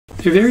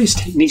There are various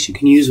techniques you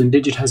can use when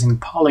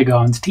digitizing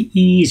polygons to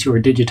ease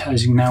your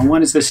digitizing. Now,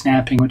 one is the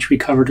snapping, which we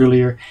covered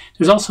earlier.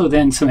 There's also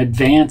then some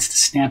advanced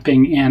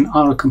snapping and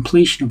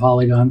auto-completion of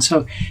polygons.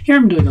 So here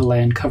I'm doing a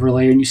land cover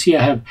layer, and you see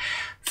I have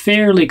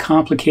fairly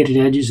complicated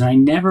edges, and I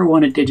never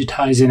want to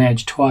digitize an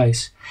edge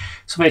twice.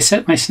 So if I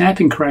set my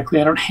snapping correctly,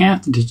 I don't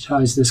have to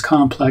digitize this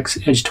complex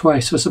edge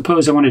twice. So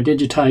suppose I want to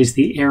digitize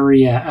the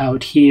area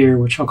out here,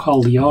 which I'll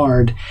call the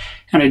yard,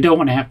 and I don't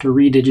want to have to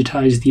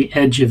redigitize the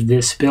edge of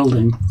this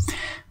building.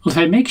 Well, if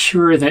I make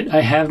sure that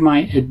I have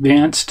my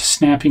advanced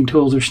snapping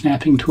tools or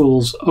snapping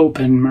tools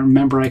open,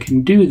 remember I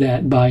can do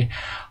that by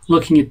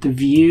looking at the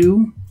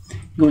view,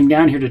 going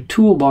down here to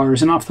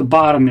toolbars, and off the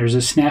bottom there's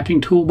a snapping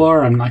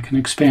toolbar. I'm not going to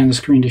expand the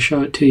screen to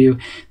show it to you.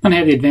 Then I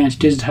have the advanced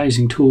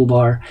digitizing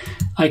toolbar.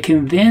 I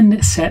can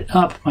then set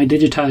up my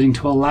digitizing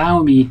to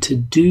allow me to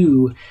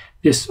do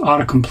this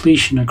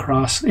auto-completion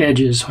across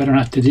edges, so I don't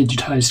have to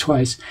digitize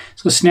twice.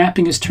 So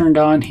snapping is turned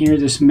on here,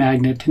 this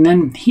magnet, and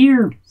then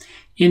here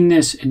in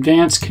this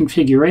advanced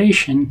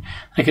configuration,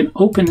 I can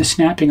open the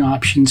snapping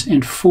options,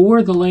 and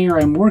for the layer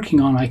I'm working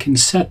on, I can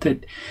set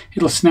that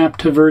it'll snap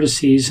to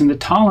vertices, and the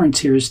tolerance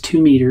here is 2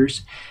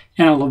 meters,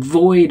 and I'll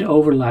avoid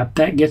overlap.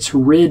 That gets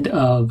rid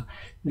of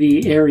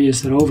the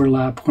areas that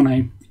overlap when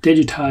I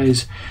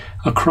digitize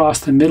across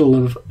the middle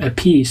of a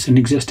piece, an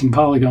existing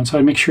polygon, so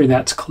I make sure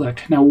that's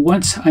clicked. Now,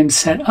 once I'm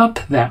set up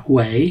that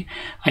way,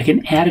 I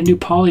can add a new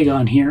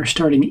polygon here,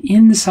 starting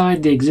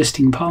inside the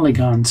existing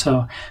polygon.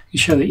 So you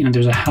show that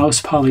there's a house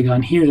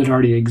polygon here that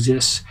already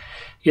exists.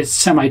 It's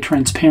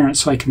semi-transparent,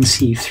 so I can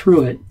see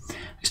through it.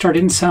 I start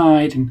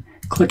inside and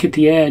click at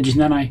the edge,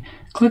 and then I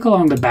click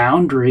along the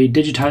boundary,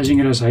 digitizing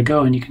it as I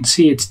go, and you can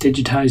see it's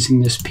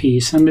digitizing this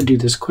piece. I'm going to do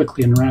this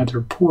quickly and rather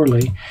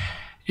poorly.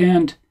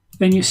 And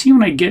then you see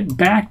when I get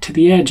back to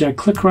the edge, I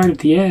click right at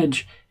the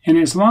edge, and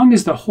as long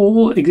as the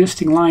whole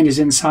existing line is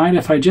inside,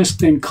 if I just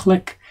then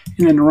click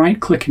and then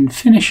right-click and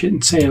finish it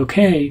and say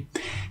OK,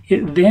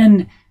 it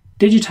then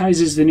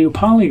digitizes the new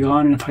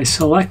polygon, and if I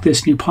select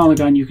this new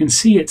polygon, you can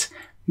see it's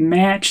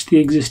matched the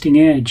existing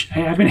edge. I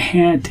haven't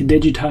had to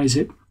digitize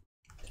it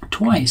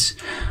twice.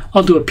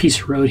 I'll do a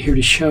piece of road here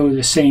to show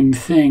the same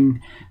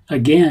thing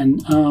again.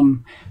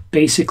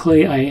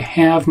 Basically, I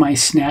have my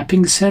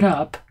snapping set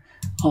up.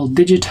 I'll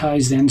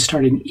digitize then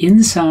starting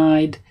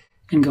inside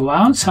and go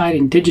outside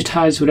and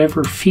digitize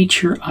whatever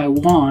feature I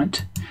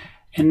want.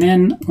 And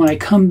then when I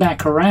come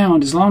back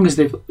around, as long as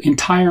the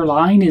entire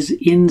line is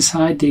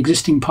inside the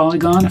existing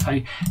polygon, if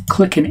I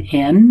click and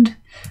end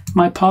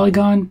my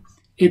polygon,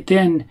 it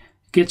then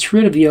gets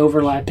rid of the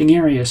overlapping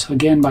area. So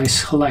again, by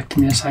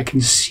selecting this, I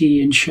can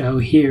see and show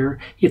here,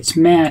 it's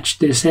matched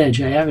this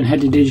edge. I haven't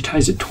had to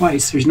digitize it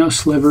twice. There's no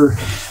sliver,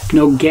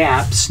 no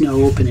gaps,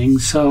 no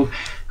openings. So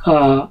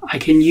I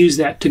can use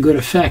that to good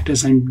effect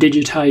as I'm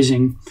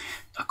digitizing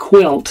a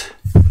quilt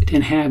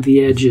and have the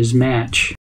edges match.